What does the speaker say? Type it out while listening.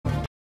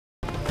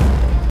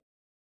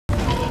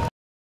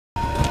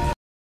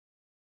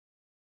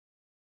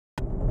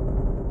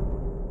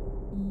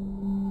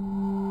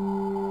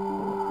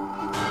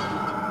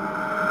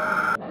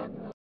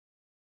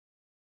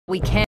We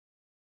can't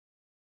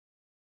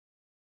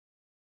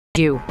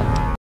do.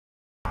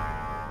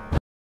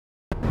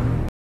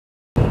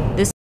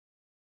 This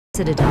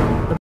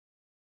citadel, the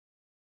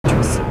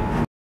fortress,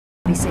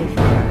 be safe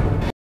there.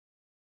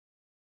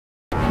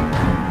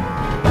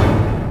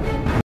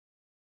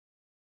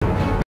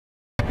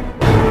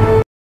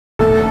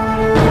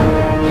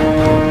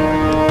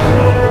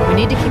 We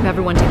need to keep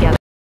everyone together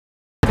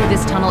through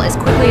this tunnel as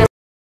quickly as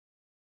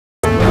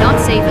we're not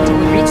safe until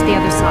we reach the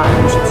other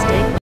side. We should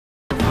stay.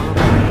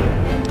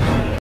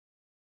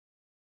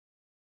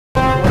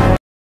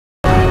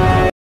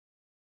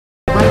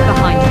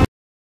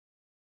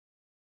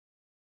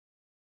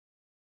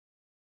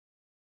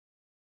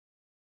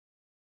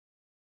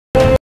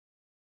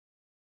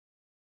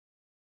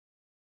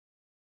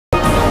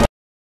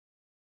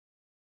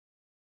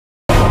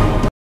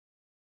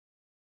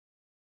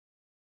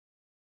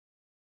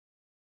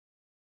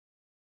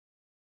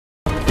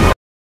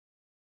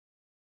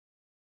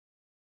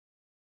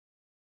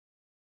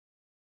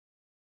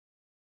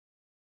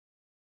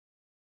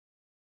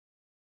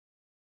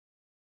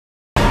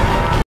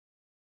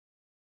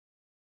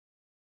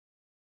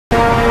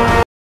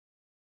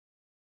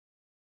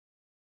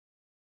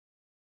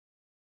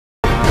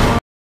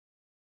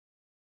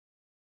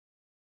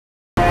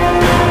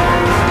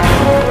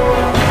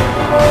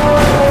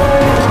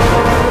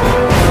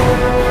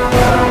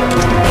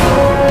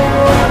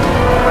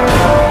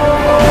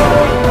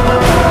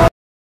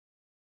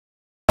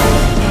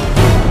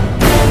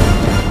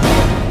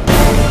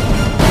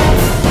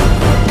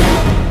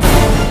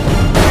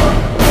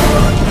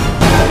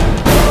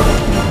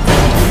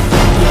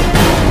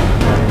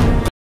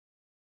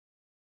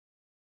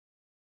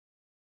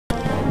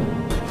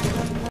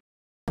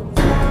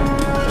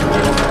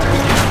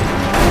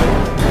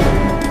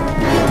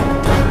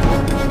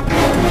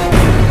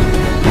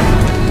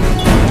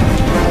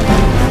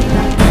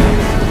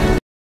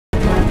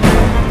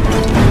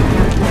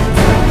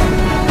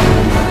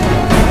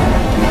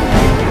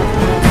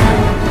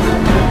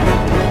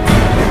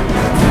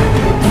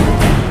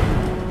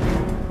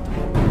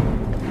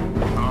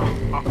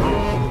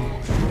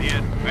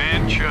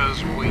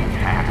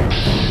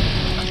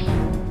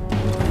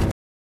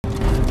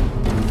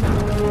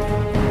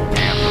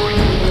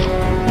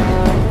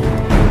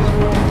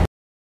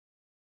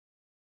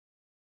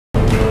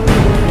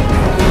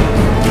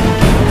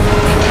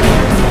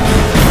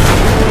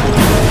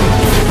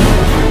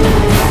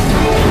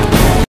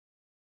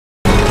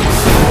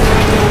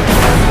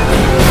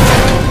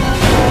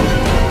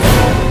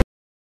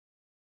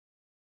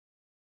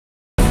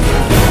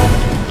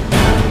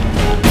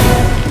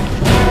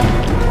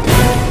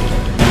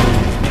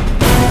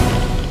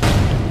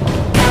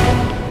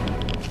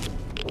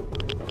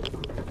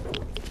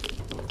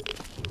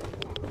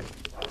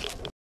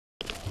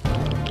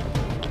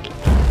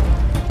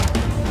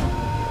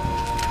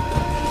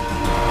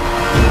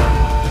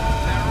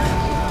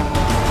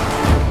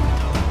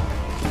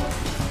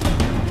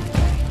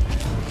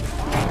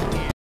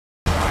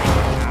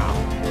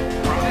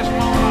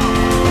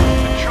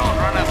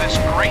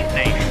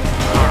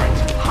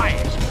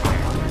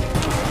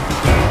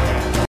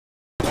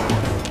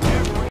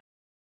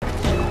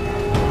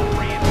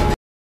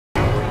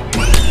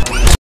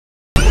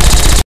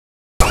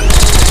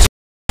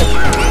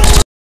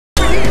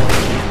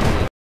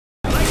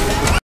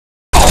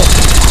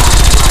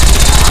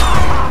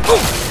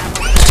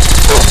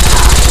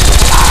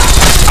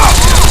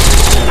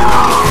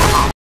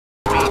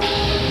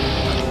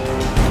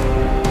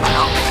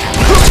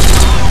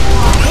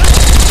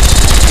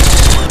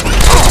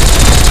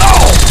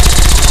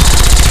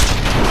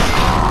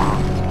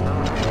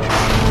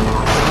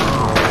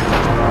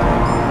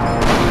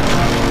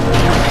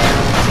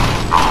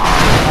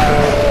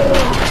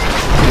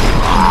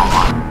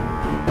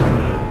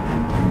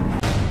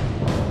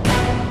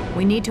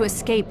 We need to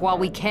escape while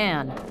we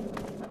can.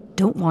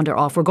 Don't wander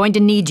off. We're going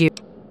to need you.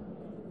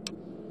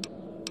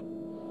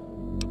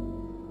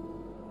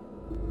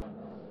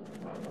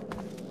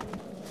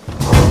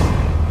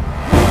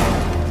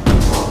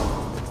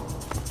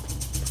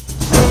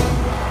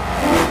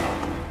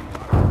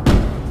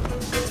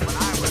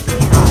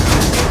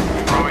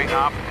 Growing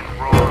up in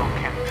rural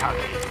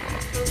Kentucky,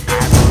 I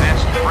had the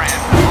best friend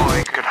a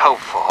boy could hope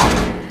for.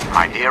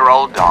 My dear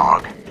old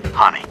dog,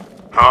 Honey.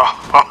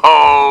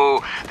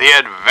 Oh, the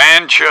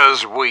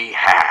adventures we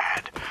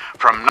had.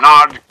 From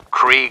Nod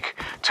Creek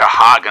to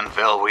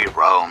Hagenville we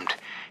roamed,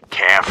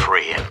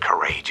 carefree and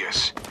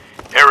courageous,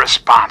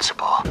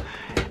 irresponsible,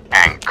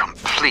 and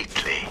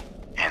completely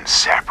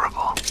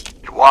inseparable.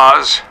 It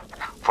was,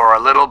 for a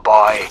little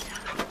boy,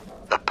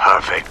 the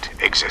perfect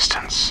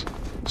existence.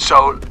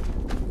 So,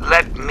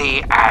 let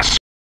me ask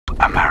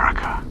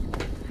America,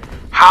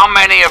 how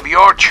many of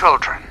your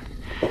children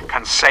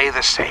can say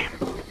the same?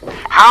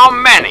 How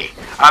many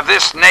of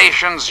this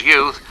nation's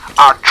youth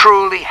are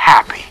truly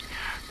happy,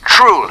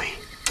 truly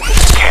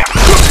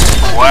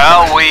carefree?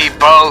 Well, we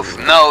both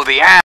know the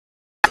answer,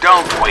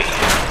 don't we?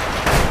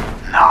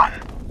 None.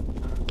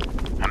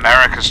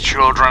 America's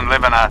children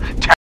live in a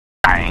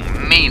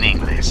terrifying,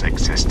 meaningless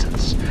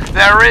existence.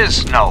 there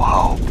is no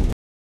hope,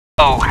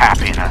 no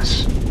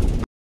happiness.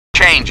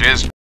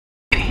 Changes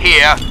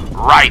here,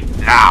 right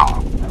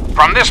now.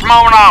 From this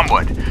moment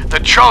onward, the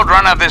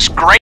children of this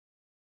great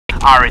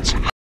are its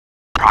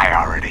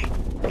priority.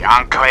 The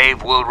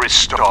Enclave will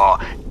restore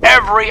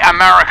every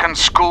American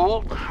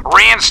school,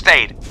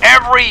 reinstate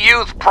every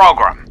youth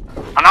program,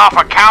 and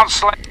offer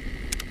counseling.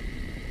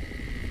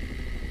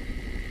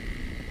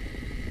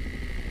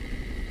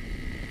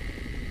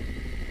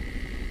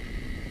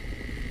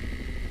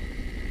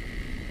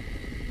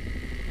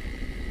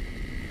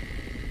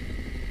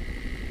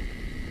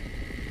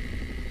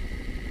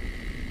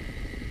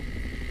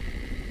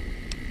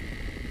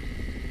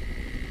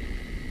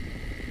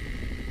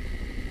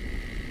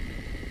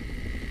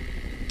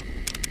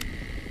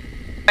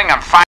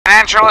 And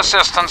financial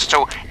assistance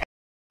to any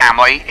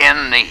family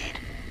in need.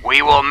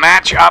 We will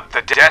match up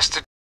the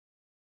destitute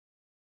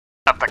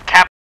of the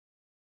cap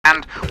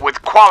and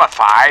with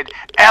qualified,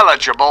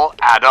 eligible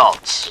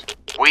adults.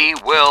 We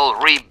will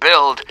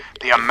rebuild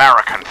the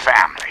American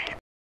family.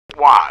 It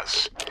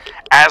was,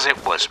 as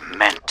it was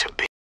meant to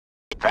be.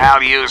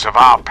 Values of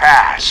our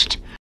past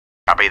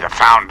will be the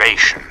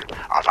foundation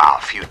of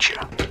our future.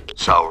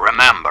 So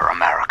remember,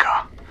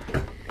 America,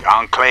 the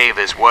Enclave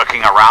is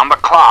working around the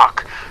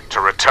clock to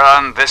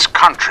return this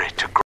country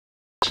to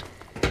greatness.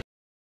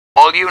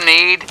 All you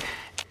need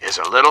is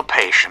a little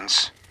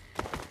patience,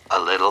 a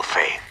little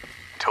faith.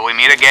 Till we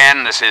meet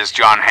again, this is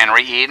John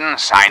Henry Eden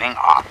signing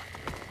off.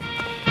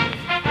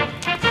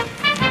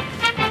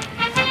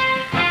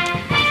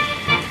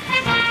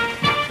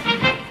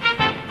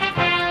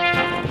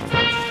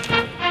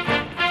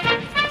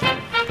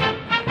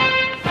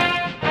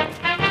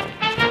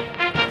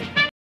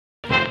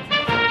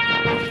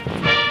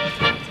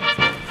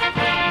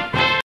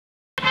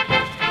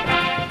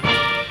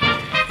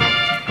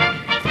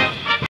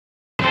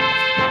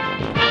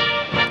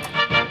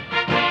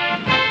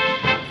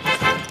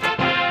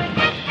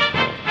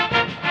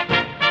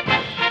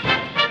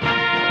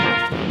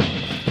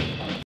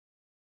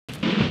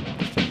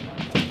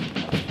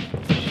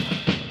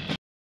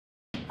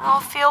 I'll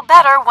feel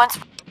better once...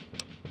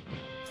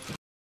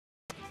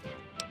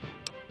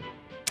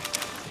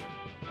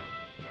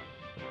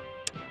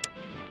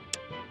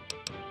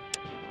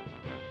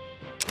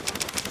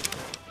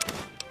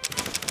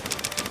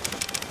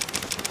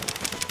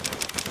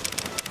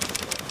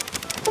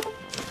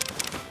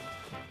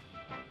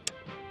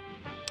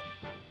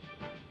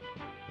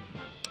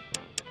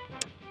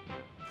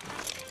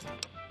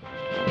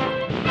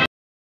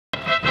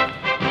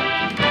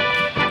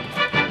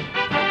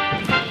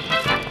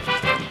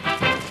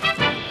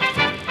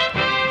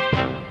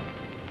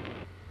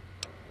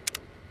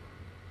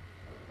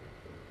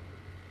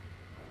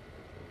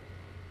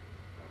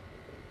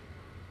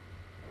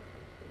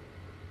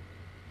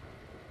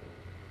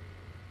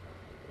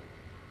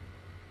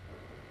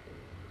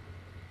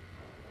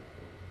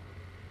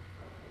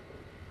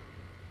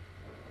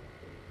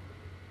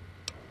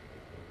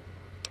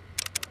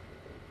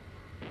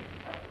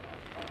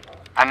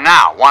 And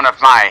now, one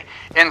of my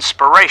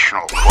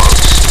inspirational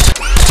quotes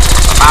from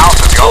the mouth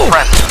of your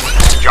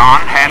president,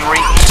 John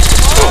Henry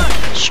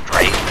Eden,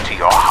 straight to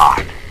your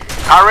heart.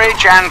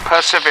 Courage and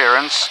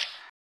perseverance,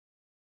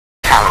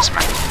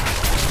 talisman,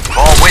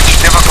 for which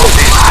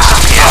difficulties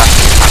disappear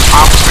and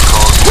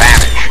obstacles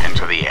vanish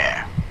into the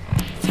air.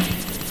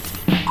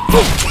 That's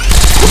over.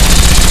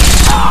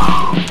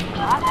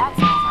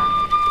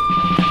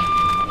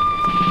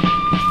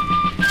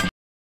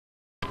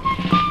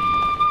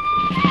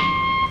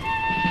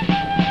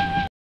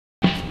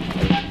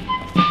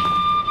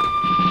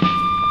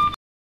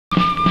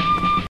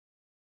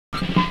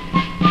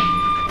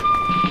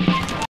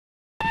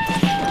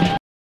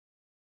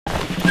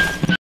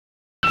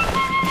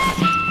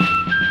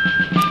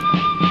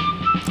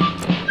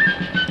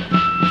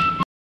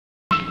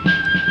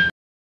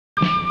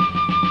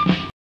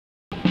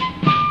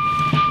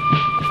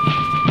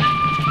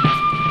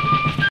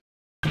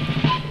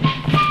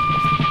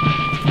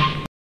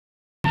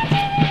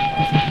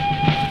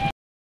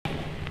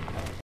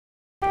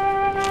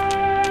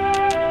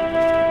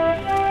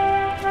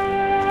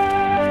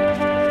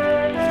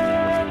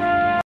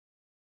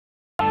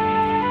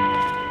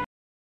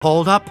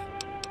 Hold up.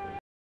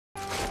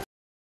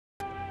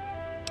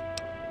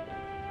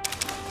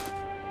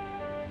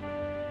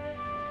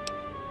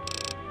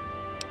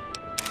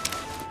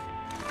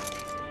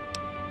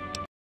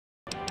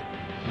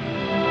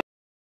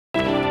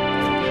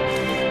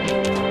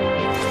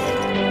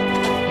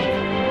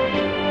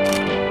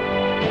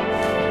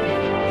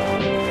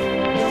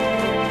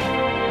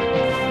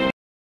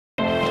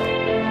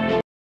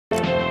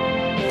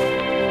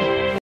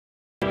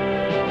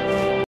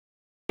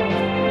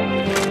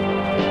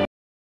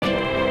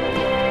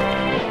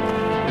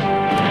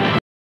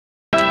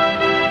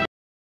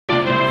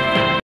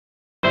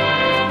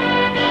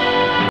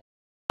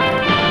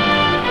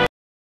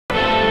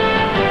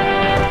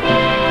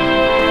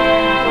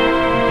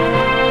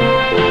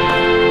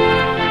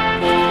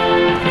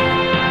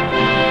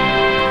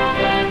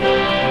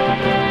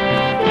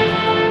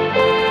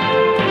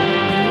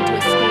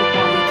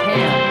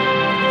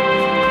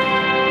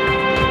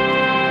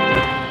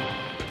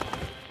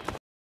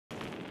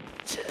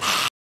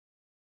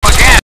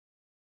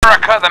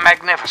 America the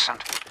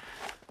Magnificent.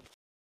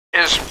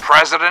 Is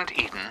President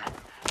Eden,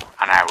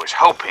 and I was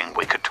hoping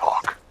we could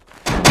talk.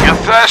 You're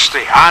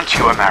thirsty, aren't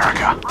you,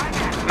 America?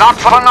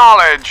 Not for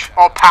knowledge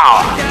or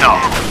power, no.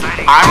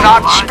 I'm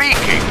not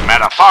speaking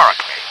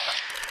metaphorically.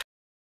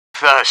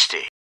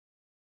 Thirsty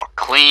for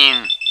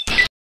clean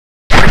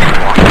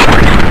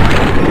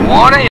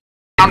water is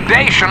the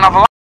foundation of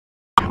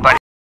life. But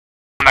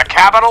in the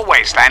capital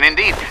wasteland,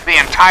 indeed the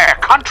entire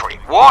country,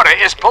 water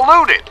is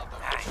polluted,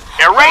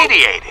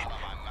 irradiated,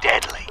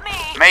 deadly.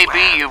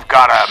 Maybe you've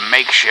got a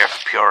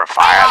makeshift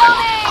purifier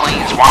that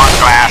cleans one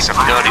glass of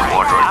dirty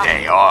water a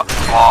day,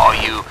 or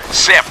you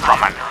sip from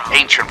an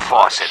ancient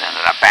faucet in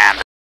an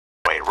abandoned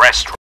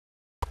restaurant.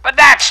 But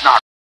that's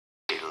not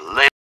really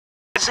living,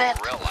 is it?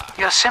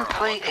 You're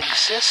simply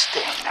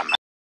existing.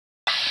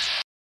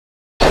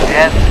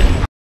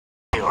 Death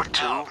or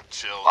two?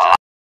 Well,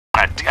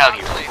 I'm gonna tell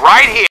you,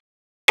 right here,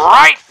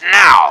 right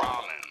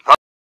now, the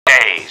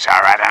days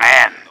are at an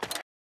end.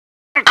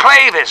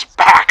 Enclave is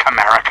back,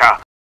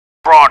 America.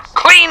 Brought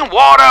clean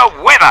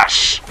water with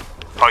us.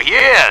 For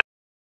years,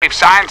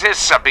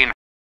 scientists have been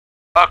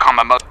working on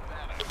the most.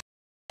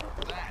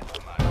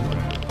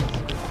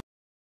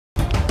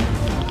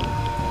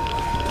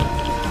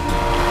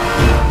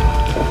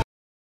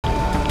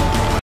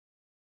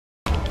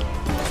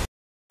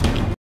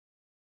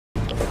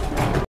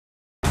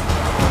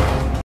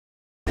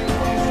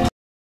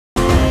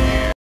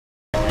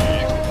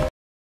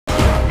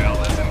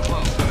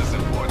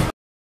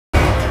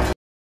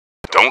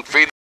 Don't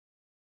feed.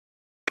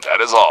 That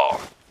is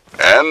all.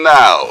 And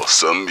now,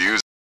 some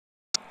music.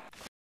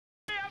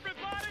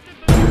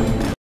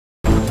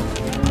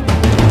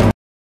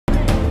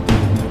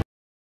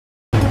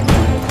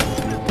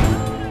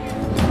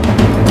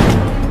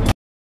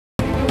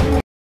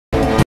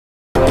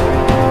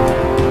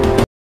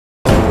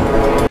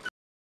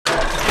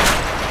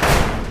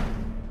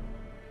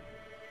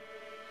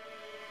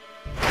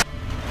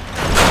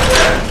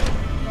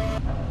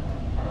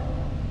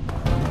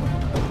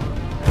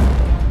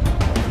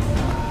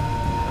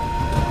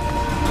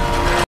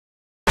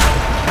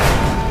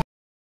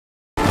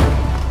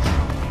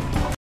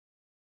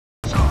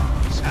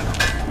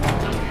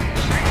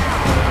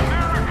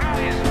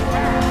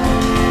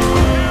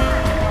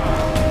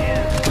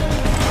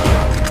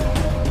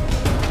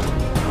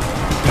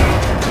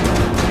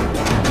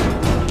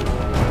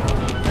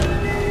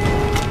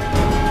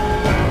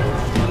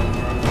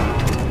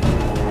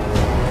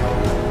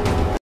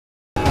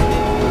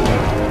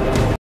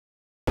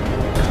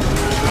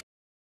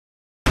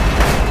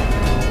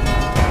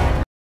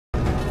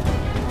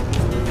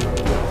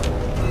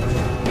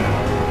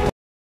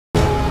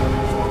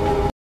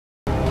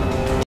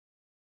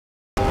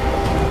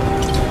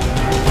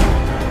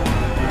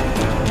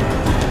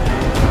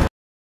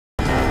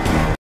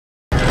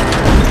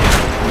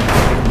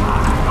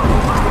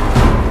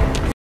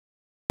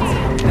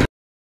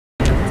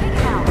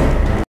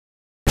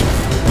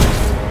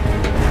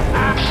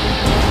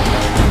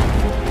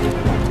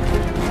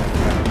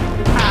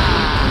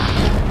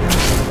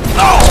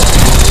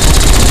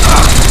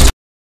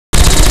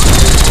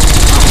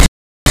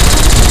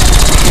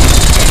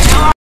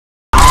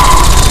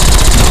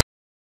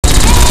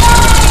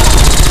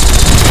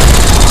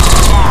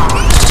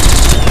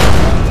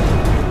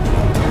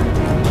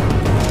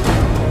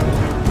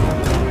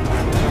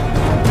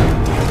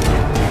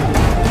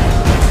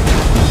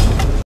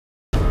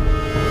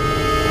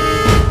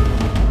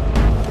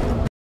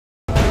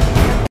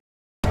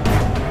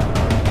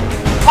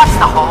 What's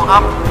the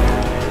holdup?